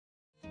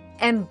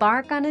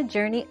Embark on a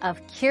journey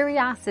of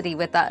curiosity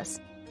with us.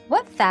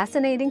 What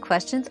fascinating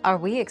questions are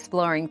we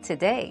exploring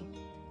today?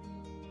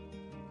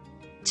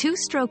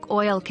 Two-stroke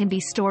oil can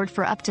be stored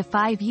for up to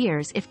 5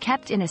 years if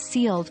kept in a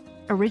sealed,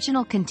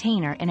 original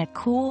container in a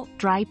cool,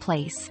 dry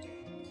place.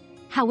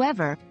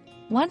 However,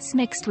 once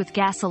mixed with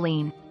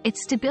gasoline,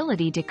 its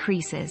stability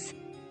decreases.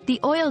 The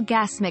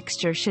oil-gas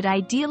mixture should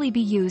ideally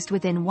be used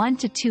within 1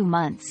 to 2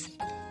 months.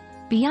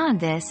 Beyond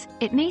this,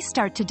 it may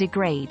start to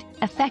degrade,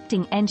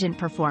 affecting engine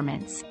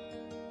performance.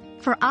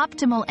 For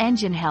optimal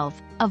engine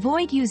health,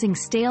 avoid using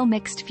stale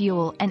mixed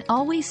fuel and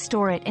always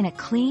store it in a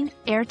clean,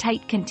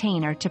 airtight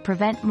container to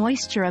prevent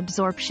moisture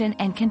absorption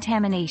and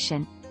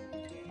contamination.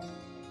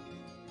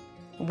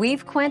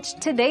 We've quenched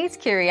today's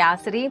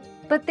curiosity,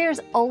 but there's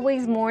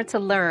always more to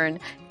learn.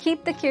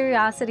 Keep the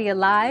curiosity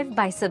alive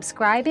by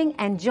subscribing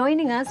and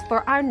joining us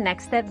for our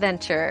next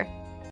adventure.